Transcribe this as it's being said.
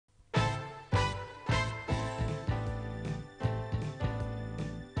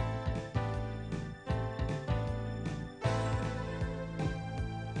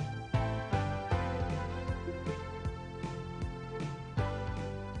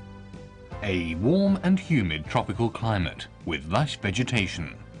A warm and humid tropical climate with lush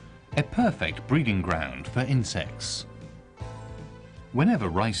vegetation, a perfect breeding ground for insects. Whenever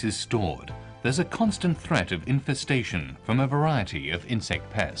rice is stored, there's a constant threat of infestation from a variety of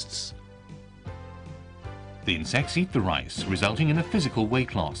insect pests. The insects eat the rice, resulting in a physical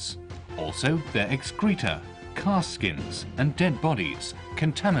weight loss. Also, their excreta, cast skins and dead bodies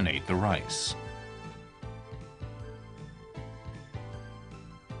contaminate the rice.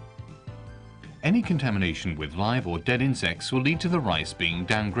 Any contamination with live or dead insects will lead to the rice being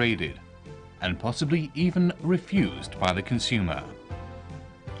downgraded and possibly even refused by the consumer.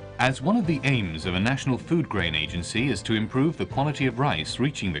 As one of the aims of a national food grain agency is to improve the quality of rice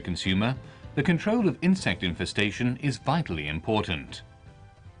reaching the consumer, the control of insect infestation is vitally important.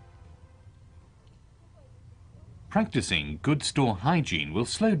 Practicing good store hygiene will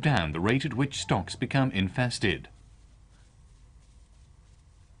slow down the rate at which stocks become infested.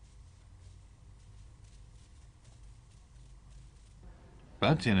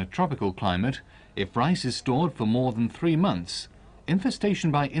 But in a tropical climate, if rice is stored for more than 3 months,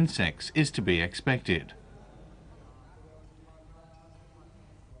 infestation by insects is to be expected.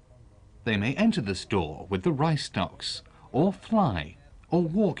 They may enter the store with the rice stocks, or fly, or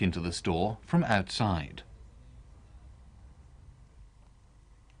walk into the store from outside.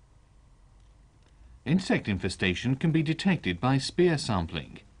 Insect infestation can be detected by spear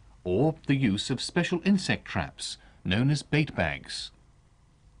sampling, or the use of special insect traps known as bait bags.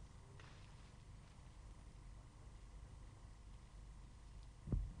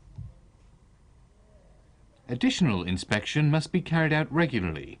 Additional inspection must be carried out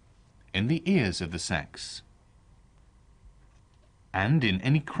regularly in the ears of the sacks and in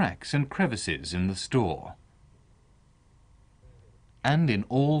any cracks and crevices in the store and in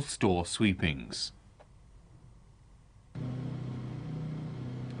all store sweepings.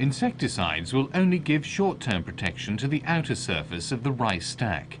 Insecticides will only give short-term protection to the outer surface of the rice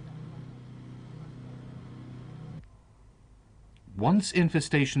stack. Once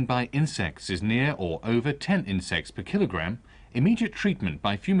infestation by insects is near or over 10 insects per kilogram, immediate treatment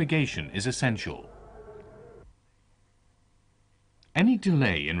by fumigation is essential. Any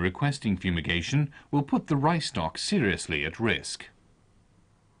delay in requesting fumigation will put the rice stock seriously at risk.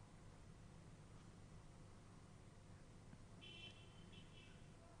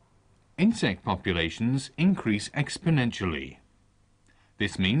 Insect populations increase exponentially.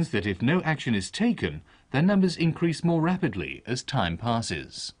 This means that if no action is taken, their numbers increase more rapidly as time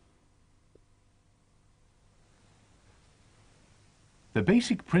passes. The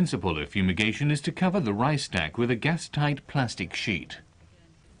basic principle of fumigation is to cover the rice stack with a gas-tight plastic sheet.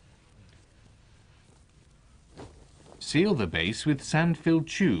 Seal the base with sand-filled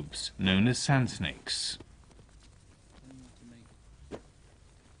tubes known as sand snakes.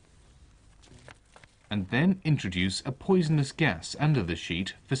 And then introduce a poisonous gas under the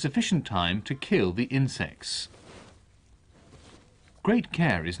sheet for sufficient time to kill the insects. Great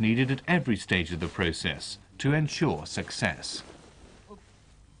care is needed at every stage of the process to ensure success.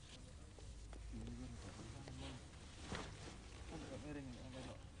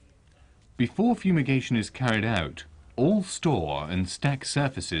 Before fumigation is carried out, all store and stack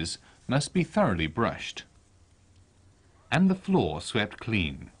surfaces must be thoroughly brushed and the floor swept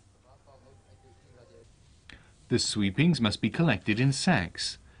clean. The sweepings must be collected in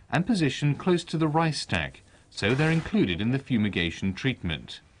sacks and positioned close to the rice stack so they're included in the fumigation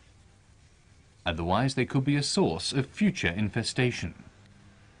treatment. Otherwise, they could be a source of future infestation.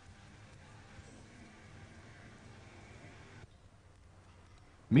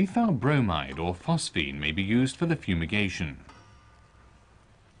 Methyl bromide or phosphine may be used for the fumigation.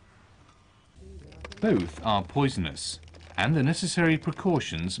 Both are poisonous, and the necessary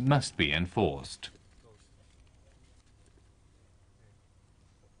precautions must be enforced.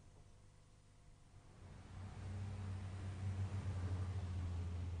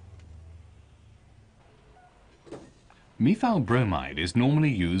 Methyl bromide is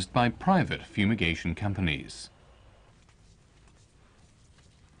normally used by private fumigation companies.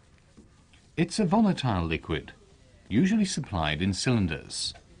 It's a volatile liquid, usually supplied in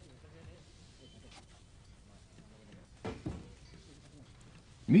cylinders.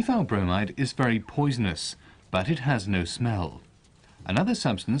 Methyl bromide is very poisonous, but it has no smell. Another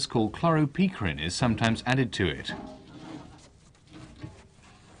substance called chloropicrin is sometimes added to it.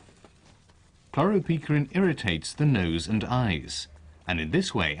 Chloropicrin irritates the nose and eyes, and in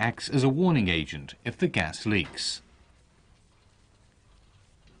this way acts as a warning agent if the gas leaks.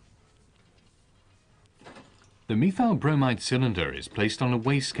 The methyl bromide cylinder is placed on a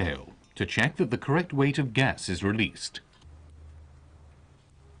weigh scale to check that the correct weight of gas is released.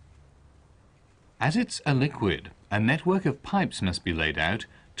 As it's a liquid, a network of pipes must be laid out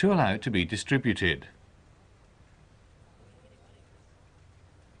to allow it to be distributed.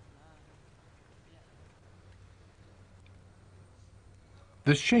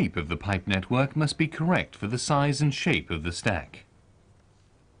 The shape of the pipe network must be correct for the size and shape of the stack.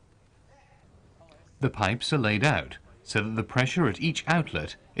 The pipes are laid out so that the pressure at each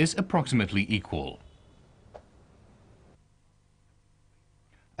outlet is approximately equal.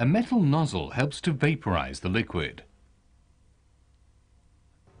 A metal nozzle helps to vaporize the liquid.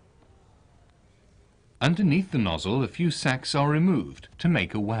 Underneath the nozzle, a few sacks are removed to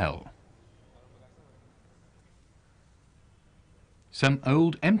make a well. Some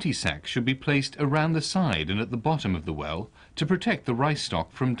old empty sacks should be placed around the side and at the bottom of the well to protect the rice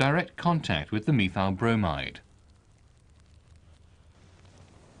stock from direct contact with the methyl bromide.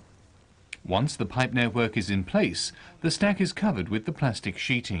 Once the pipe network is in place, the stack is covered with the plastic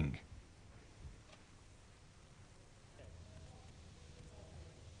sheeting.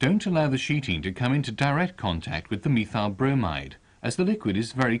 Don't allow the sheeting to come into direct contact with the methyl bromide, as the liquid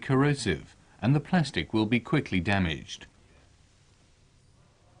is very corrosive and the plastic will be quickly damaged.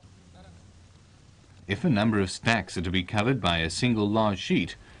 If a number of stacks are to be covered by a single large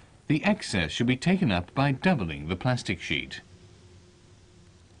sheet, the excess should be taken up by doubling the plastic sheet.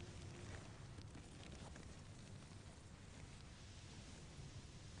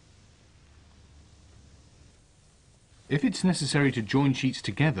 If it's necessary to join sheets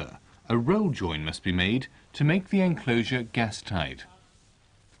together, a roll join must be made to make the enclosure gas tight.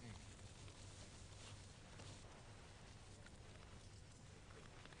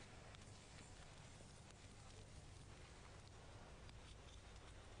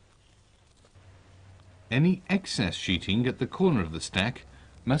 Any excess sheeting at the corner of the stack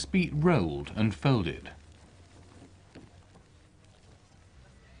must be rolled and folded.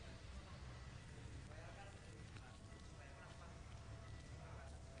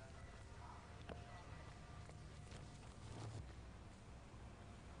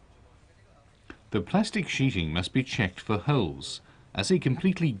 The plastic sheeting must be checked for holes, as a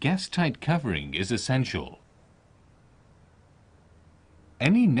completely gas-tight covering is essential.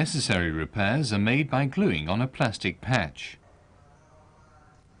 Any necessary repairs are made by gluing on a plastic patch.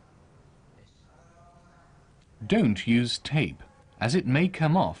 Don't use tape, as it may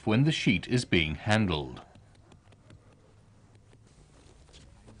come off when the sheet is being handled.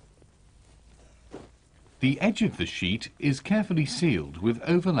 The edge of the sheet is carefully sealed with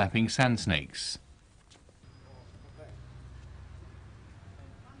overlapping sand snakes.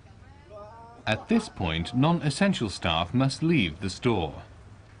 At this point, non-essential staff must leave the store.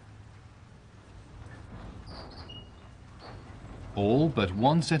 All but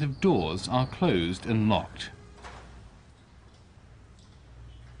one set of doors are closed and locked.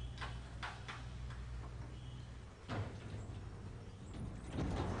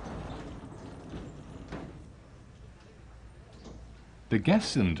 The gas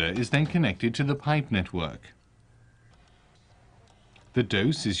cylinder is then connected to the pipe network. The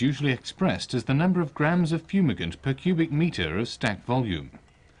dose is usually expressed as the number of grams of fumigant per cubic meter of stack volume.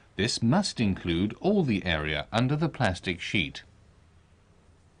 This must include all the area under the plastic sheet.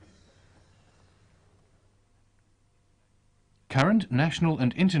 Current national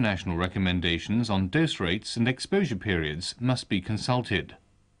and international recommendations on dose rates and exposure periods must be consulted.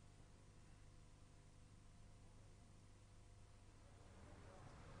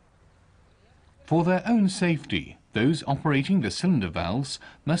 For their own safety, those operating the cylinder valves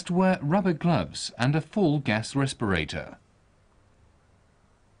must wear rubber gloves and a full gas respirator.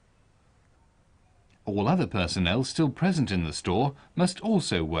 All other personnel still present in the store must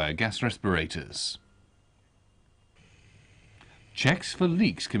also wear gas respirators. Checks for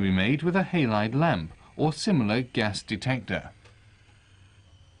leaks can be made with a halide lamp or similar gas detector.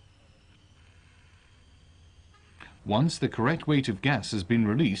 Once the correct weight of gas has been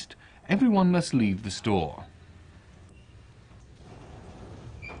released, everyone must leave the store.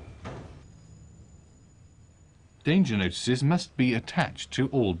 Danger notices must be attached to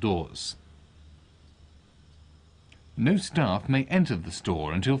all doors. No staff may enter the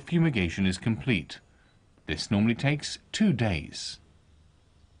store until fumigation is complete. This normally takes 2 days.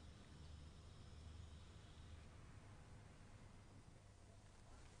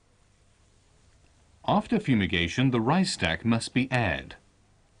 After fumigation, the rice stack must be aired.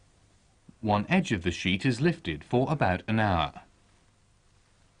 One edge of the sheet is lifted for about an hour.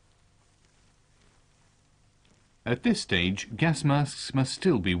 At this stage, gas masks must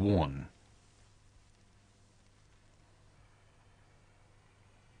still be worn.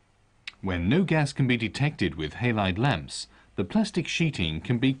 When no gas can be detected with halide lamps, the plastic sheeting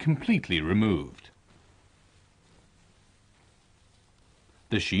can be completely removed.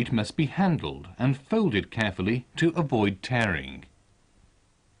 The sheet must be handled and folded carefully to avoid tearing.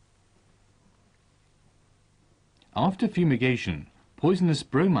 After fumigation, poisonous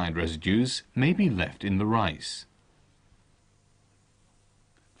bromide residues may be left in the rice.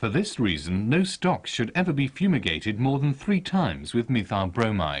 For this reason, no stock should ever be fumigated more than 3 times with methyl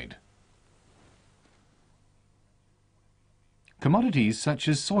bromide. Commodities such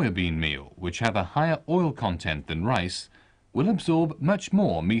as soybean meal, which have a higher oil content than rice, will absorb much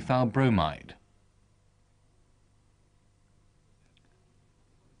more methyl bromide.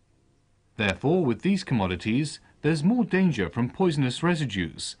 Therefore, with these commodities, there's more danger from poisonous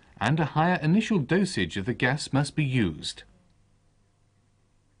residues, and a higher initial dosage of the gas must be used.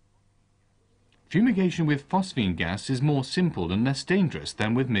 Fumigation with phosphine gas is more simple and less dangerous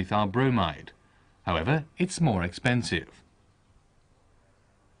than with methyl bromide. However, it's more expensive.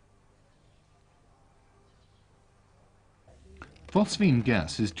 Phosphine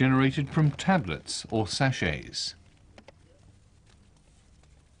gas is generated from tablets or sachets.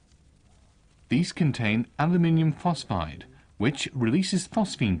 These contain aluminium phosphide, which releases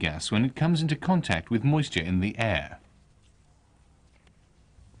phosphine gas when it comes into contact with moisture in the air.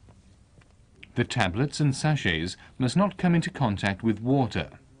 The tablets and sachets must not come into contact with water.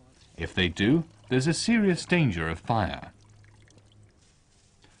 If they do, there's a serious danger of fire.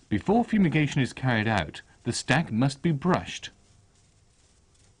 Before fumigation is carried out, the stack must be brushed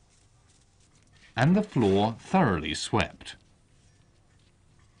and the floor thoroughly swept.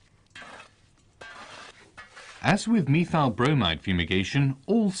 As with methyl bromide fumigation,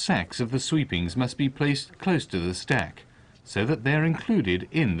 all sacks of the sweepings must be placed close to the stack, so that they are included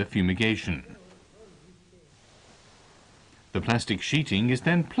in the fumigation. The plastic sheeting is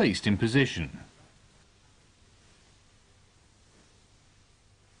then placed in position.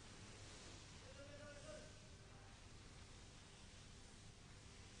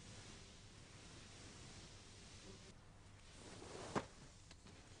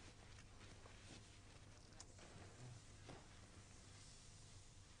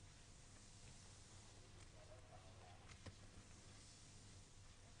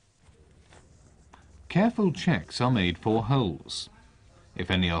 Careful checks are made for holes. If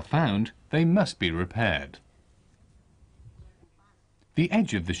any are found, they must be repaired. The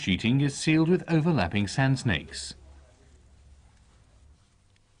edge of the sheeting is sealed with overlapping sand snakes.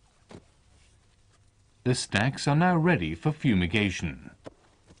 The stacks are now ready for fumigation.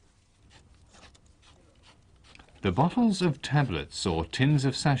 The bottles of tablets or tins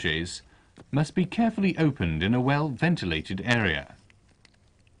of sachets must be carefully opened in a well-ventilated area.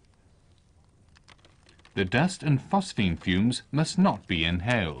 The dust and phosphine fumes must not be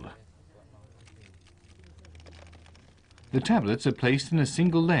inhaled. The tablets are placed in a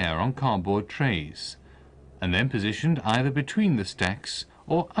single layer on cardboard trays, and then positioned either between the stacks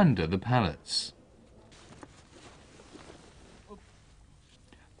or under the pallets.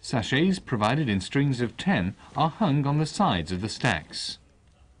 Sachets provided in strings of 10 are hung on the sides of the stacks.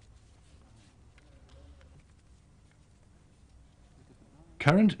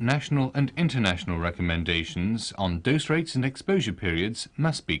 Current national and international recommendations on dose rates and exposure periods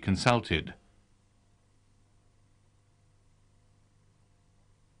must be consulted.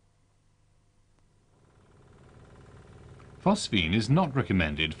 Phosphine is not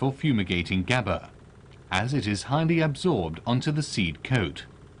recommended for fumigating GABA, as it is highly absorbed onto the seed coat,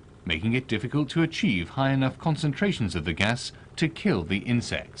 making it difficult to achieve high enough concentrations of the gas to kill the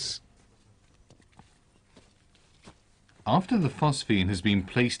insects. After the phosphine has been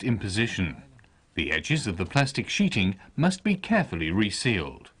placed in position, the edges of the plastic sheeting must be carefully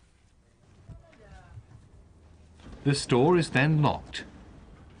resealed. The store is then locked,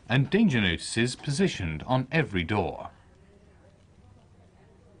 and danger notices positioned on every door.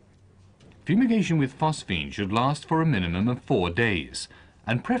 Fumigation with phosphine should last for a minimum of 4 days,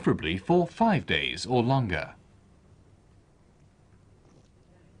 and preferably for 5 days or longer.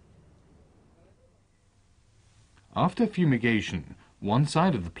 After fumigation, one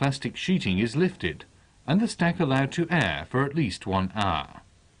side of the plastic sheeting is lifted and the stack allowed to air for at least 1 hour.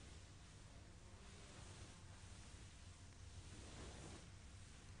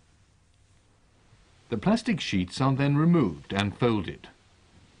 The plastic sheets are then removed and folded.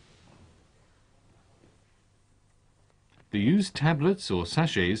 The used tablets or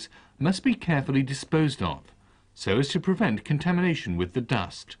sachets must be carefully disposed of, so as to prevent contamination with the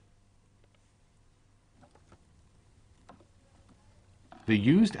dust. The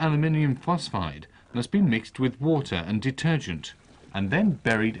used aluminium phosphide must be mixed with water and detergent, and then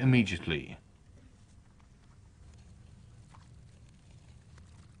buried immediately.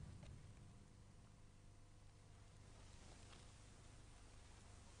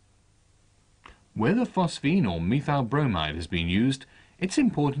 Where the phosphine or methyl bromide has been used, it's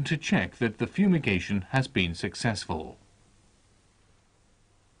important to check that the fumigation has been successful.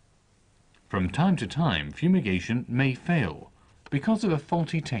 From time to time, fumigation may fail because of a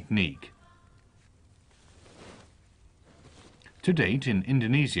faulty technique. To date, in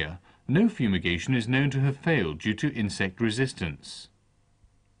Indonesia, no fumigation is known to have failed due to insect resistance.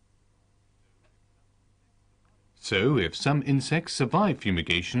 So, if some insects survive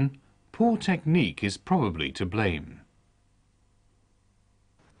fumigation, poor technique is probably to blame.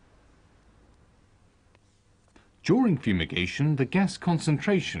 During fumigation, the gas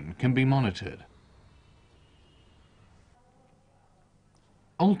concentration can be monitored.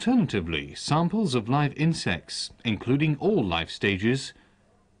 Alternatively, samples of live insects, including all life stages,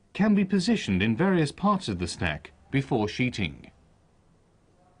 can be positioned in various parts of the stack before sheeting.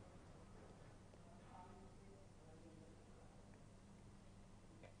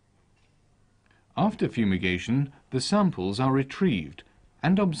 After fumigation, the samples are retrieved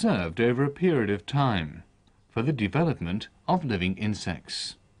and observed over a period of time for the development of living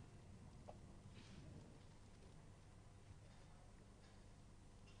insects.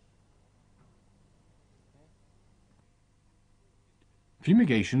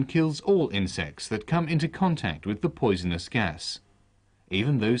 Fumigation kills all insects that come into contact with the poisonous gas,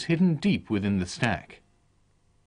 even those hidden deep within the stack.